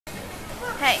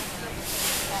Hey,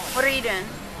 what are you doing?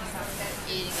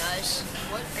 Eating ice.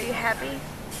 What? Are you happy?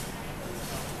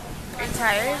 Are you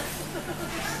tired?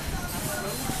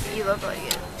 You look like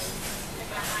it.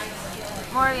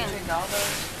 Morgan,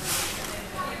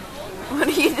 what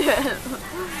are you doing?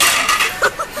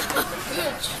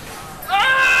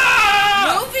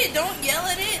 Move it! Don't yell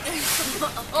at it!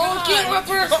 Oh, get my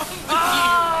purse!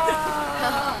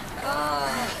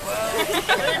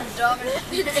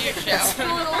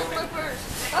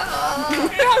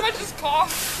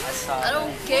 I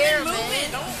don't care,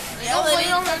 man. Don't yell at it.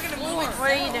 What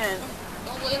are you doing?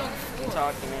 Don't lay it on the floor.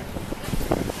 Talking to me.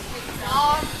 I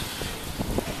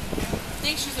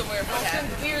think she's aware of that.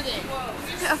 Beer then.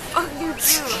 Yeah, fuck you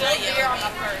too. Beer on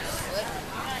my purse.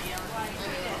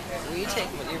 Will you take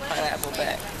your pineapple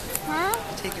back? Huh?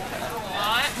 Take your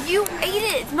pineapple. You ate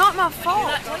it. It's not my fault.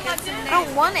 I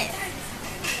don't want it.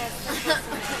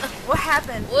 What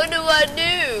happened? What do I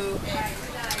do?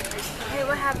 Hey,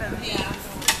 what happened?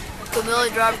 Camilla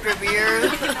dropped her beer.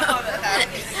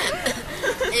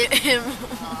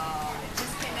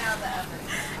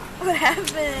 What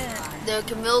happened? The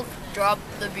Camille dropped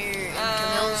the beer in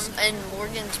Camille's and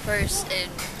Morgan's purse,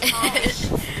 and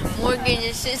Morgan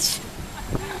just sits.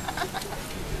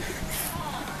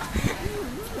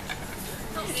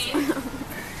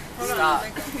 Stop.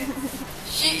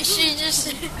 She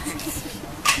just.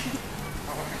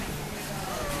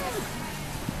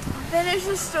 Finish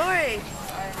the story.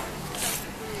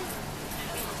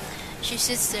 She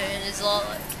sits there and is all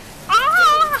like, Ah!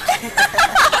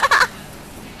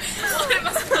 What am I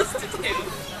supposed to do?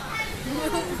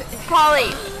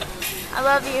 Polly, I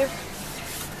love you.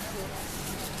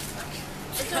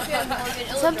 "It's okay, Morgan.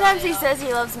 It'll Sometimes dry he out." says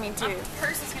he loves me too.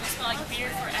 Purse is gonna smell like beer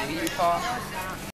forever. Did you fall?